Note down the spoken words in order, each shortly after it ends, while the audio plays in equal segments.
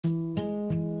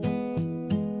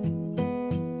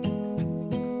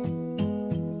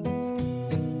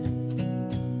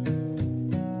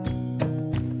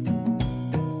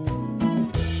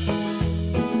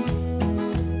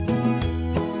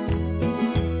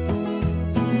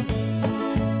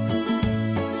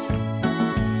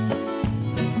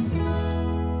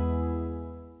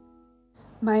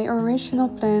My original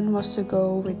plan was to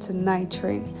go with the night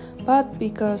train, but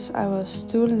because I was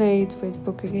too late with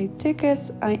booking a ticket,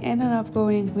 I ended up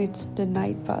going with the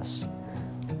night bus.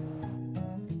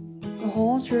 The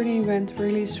whole journey went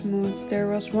really smooth. There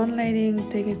was one lady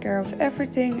taking care of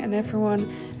everything and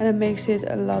everyone, and it makes it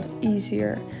a lot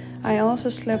easier. I also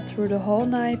slept through the whole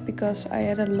night because I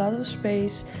had a lot of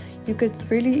space. You could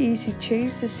really easily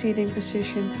change the seating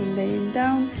position to laying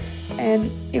down, and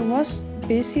it was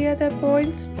busy at that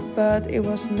point, but it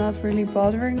was not really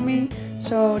bothering me,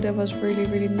 so that was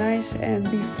really nice. And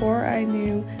before I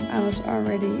knew, I was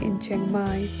already in Chiang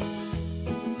Mai.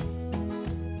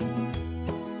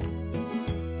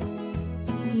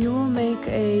 You will make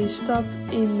a stop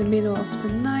in the middle of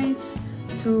the night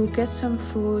to get some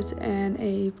food and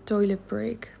a toilet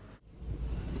break.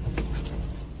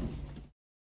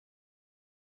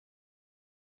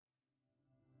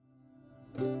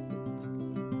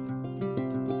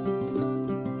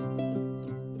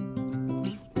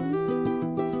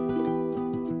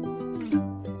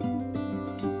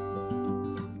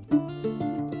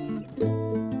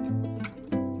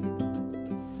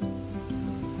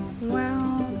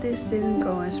 This didn't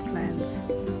go as planned.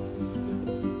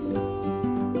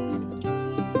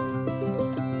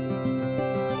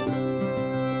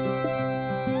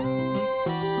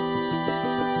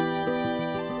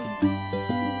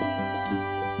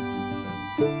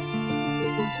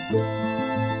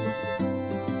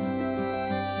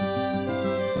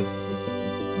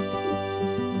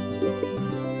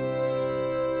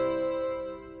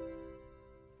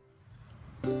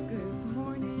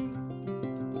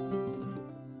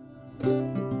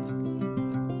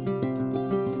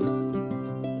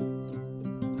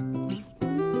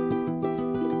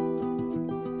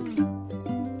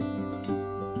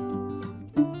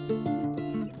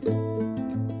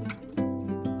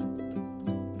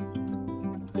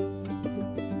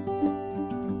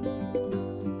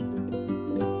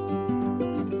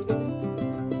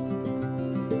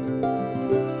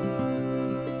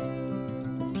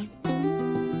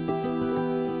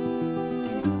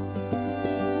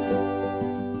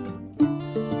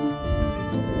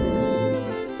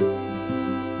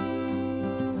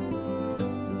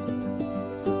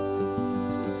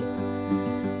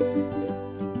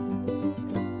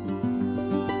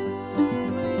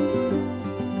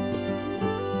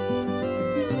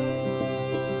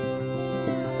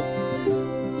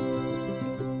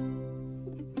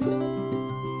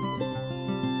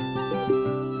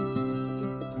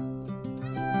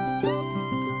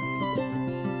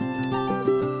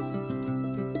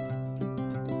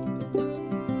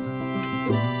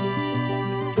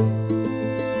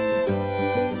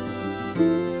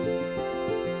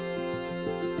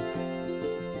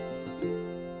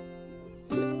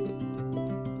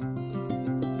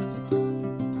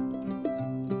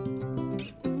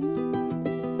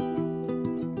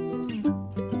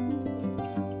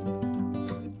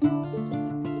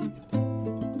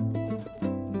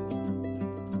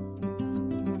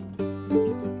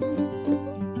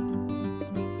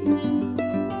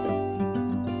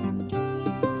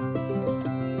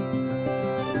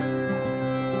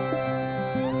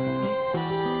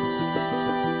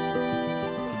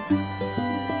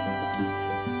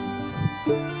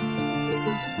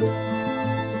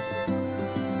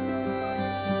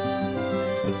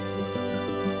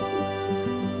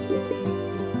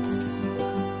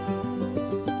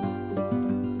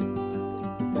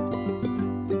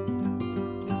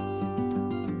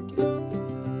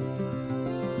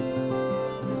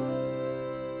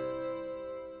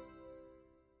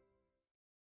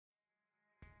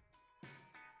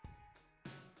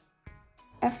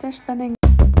 After spending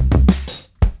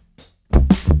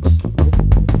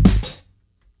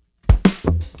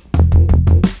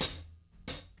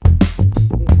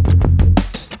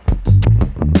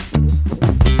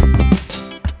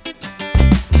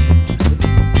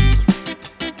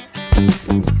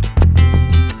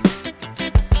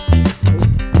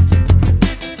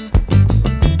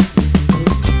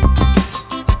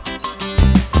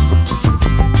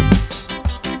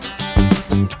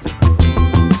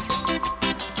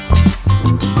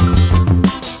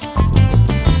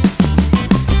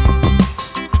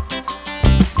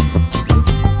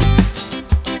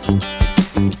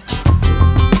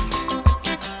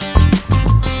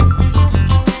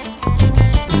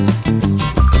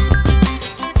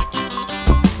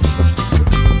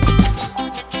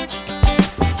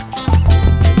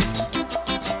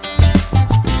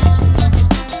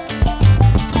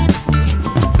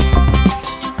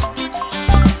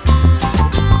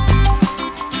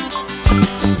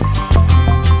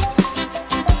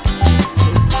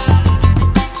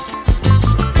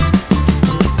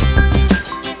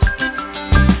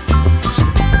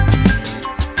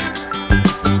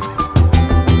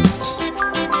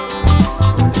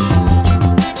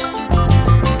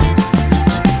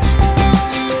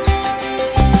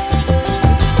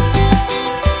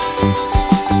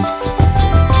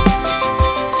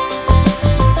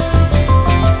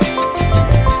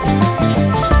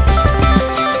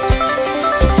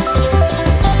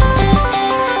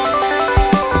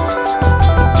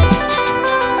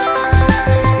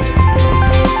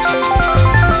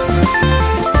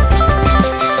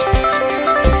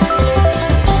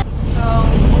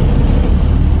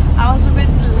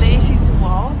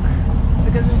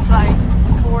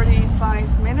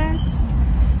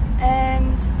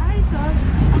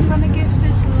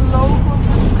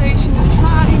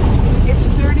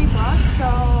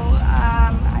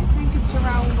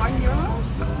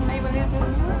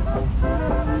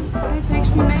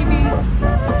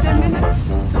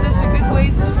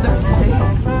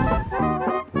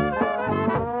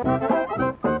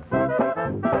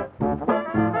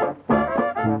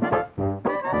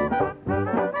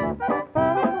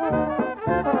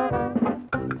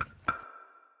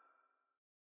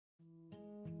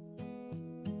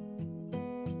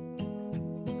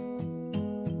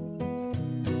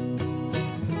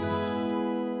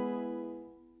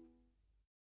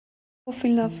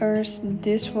Coffee lovers,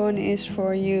 this one is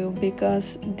for you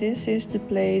because this is the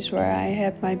place where I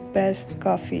had my best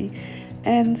coffee.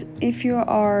 And if you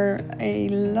are a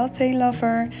latte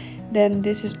lover, then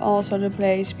this is also the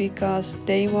place because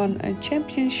they won a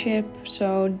championship,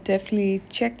 so definitely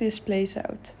check this place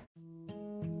out.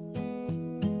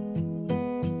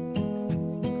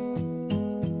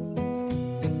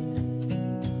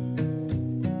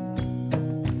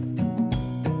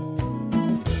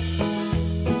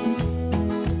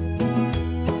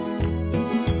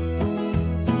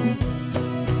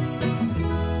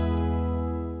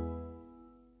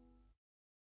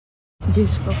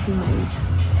 This coffee made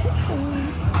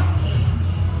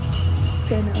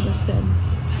 10 out of 10.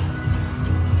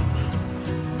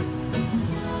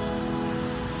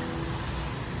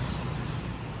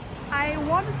 I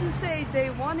wanted to say day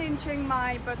 1 in Chiang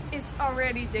Mai, but it's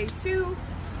already day 2.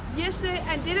 Yesterday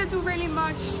I didn't do really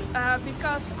much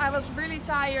because I was really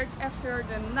tired after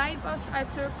the night bus I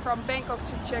took from Bangkok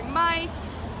to Chiang Mai.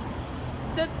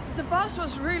 The bus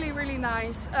was really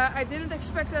nice. I didn't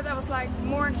expect that. I was like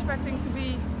more expecting to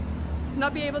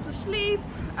not be able to sleep,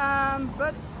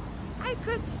 but I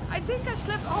think I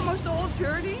slept almost the whole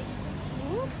journey.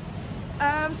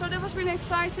 So that was really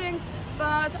exciting,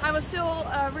 but I was still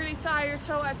really tired,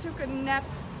 so I took a nap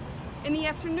in the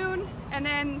afternoon, and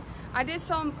then I did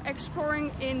some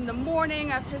exploring in the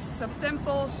morning. I visited some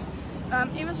temples.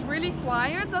 It was really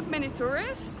quiet, not many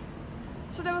tourists.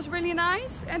 So that was really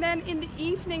nice. And then in the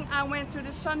evening I went to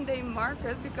the Sunday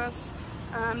market because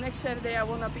next Saturday I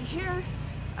will not be here.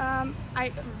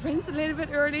 I went a little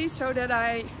bit early so that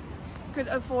I could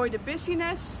avoid the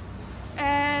busyness.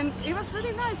 And it was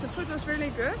really nice. The food was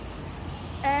really good.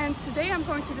 And today I'm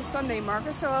going to the Sunday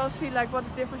market, so I'll see like what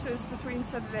the difference is between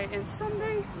Saturday and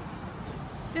Sunday.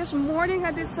 This morning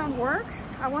I did some work.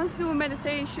 I want to do a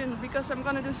meditation because I'm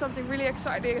gonna do something really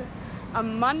exciting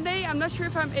on Monday. I'm not sure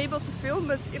if I'm able to film,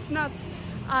 but if not,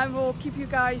 I will keep you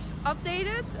guys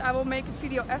updated. I will make a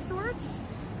video afterwards.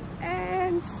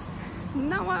 And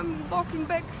now I'm walking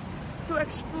back to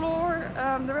explore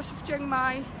the rest of Chiang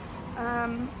Mai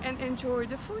and enjoy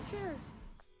the food here.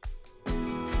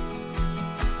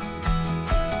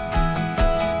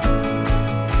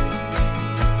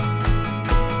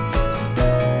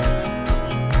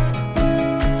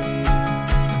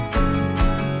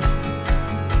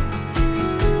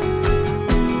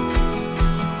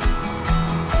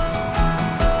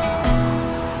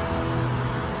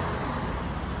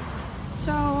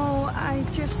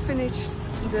 Finished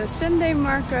the Sunday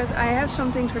market. I have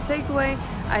some things for takeaway.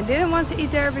 I didn't want to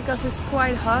eat there because it's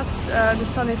quite hot. The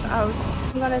sun is out.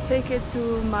 I'm gonna take it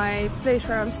to my place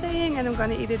where I'm staying and I'm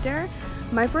gonna eat it there.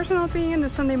 My personal opinion, the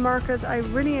Sunday market, I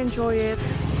really enjoy it.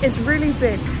 It's really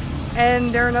big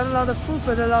and there are not a lot of food,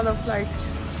 but a lot of like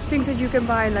things that you can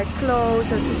buy, like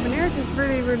clothes and souvenirs. It's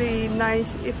really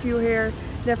nice. If you're here,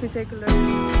 definitely take a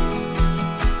look.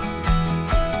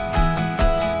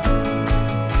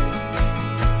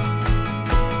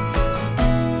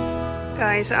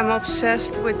 Guys, I'm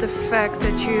obsessed with the fact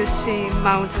that you see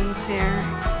mountains here.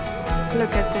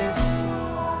 Look at this.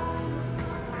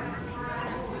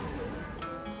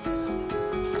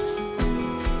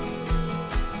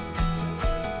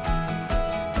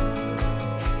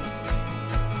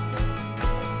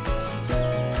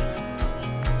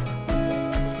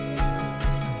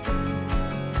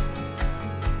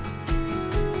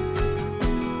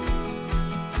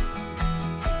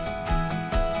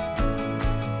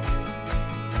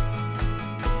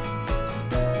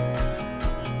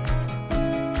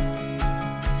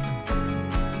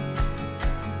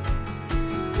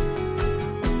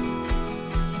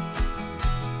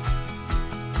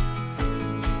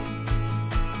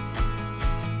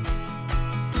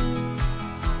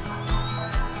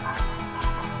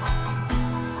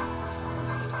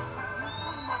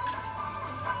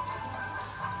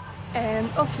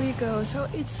 And off we go. So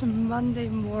it's Monday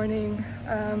morning.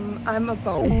 I'm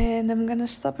about and I'm gonna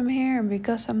stop him here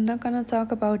because I'm not gonna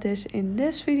talk about this in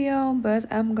this video, but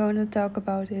I'm gonna talk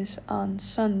about this on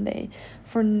Sunday.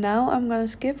 For now I'm gonna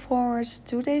skip forwards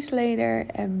 2 days later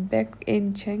and back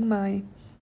in Chiang Mai.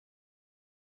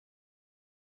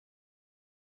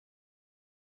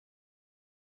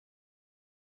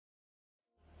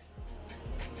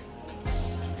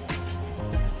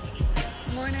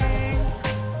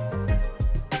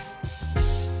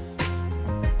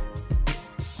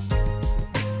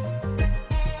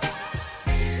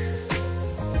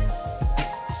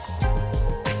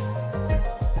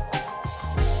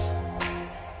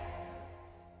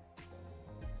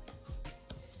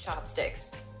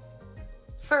 Chopsticks.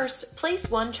 First,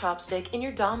 place one chopstick in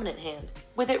your dominant hand,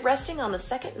 with it resting on the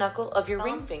second knuckle of your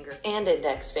ring finger and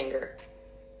index finger.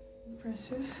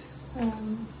 Impressive.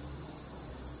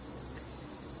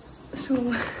 So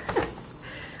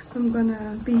I'm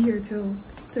gonna be here till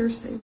Thursday